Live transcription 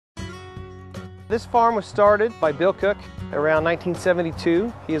This farm was started by Bill Cook around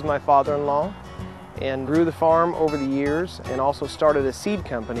 1972. He is my father-in-law, and grew the farm over the years and also started a seed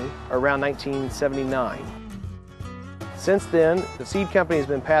company around 1979. Since then, the seed company has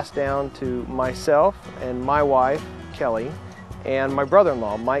been passed down to myself and my wife, Kelly, and my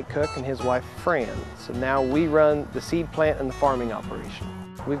brother-in-law, Mike Cook, and his wife, Fran. So now we run the seed plant and the farming operation.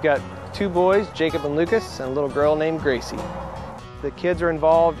 We've got two boys, Jacob and Lucas, and a little girl named Gracie. The kids are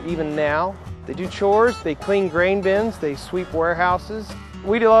involved even now. They do chores, they clean grain bins, they sweep warehouses.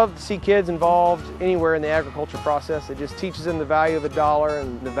 We love to see kids involved anywhere in the agriculture process. It just teaches them the value of a dollar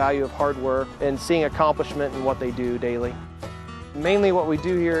and the value of hard work and seeing accomplishment in what they do daily. Mainly what we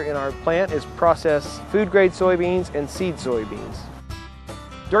do here in our plant is process food-grade soybeans and seed soybeans.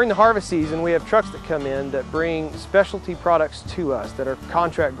 During the harvest season, we have trucks that come in that bring specialty products to us that are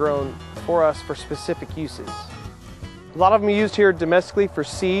contract grown for us for specific uses. A lot of them are used here domestically for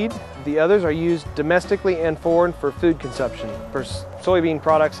seed. The others are used domestically and foreign for food consumption, for soybean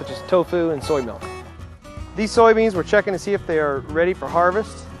products such as tofu and soy milk. These soybeans, we're checking to see if they are ready for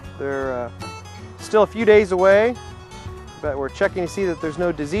harvest. They're still a few days away, but we're checking to see that there's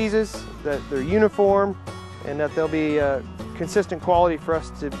no diseases, that they're uniform, and that they'll be consistent quality for us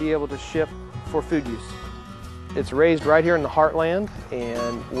to be able to ship for food use. It's raised right here in the heartland,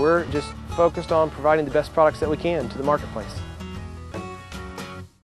 and we're just focused on providing the best products that we can to the marketplace.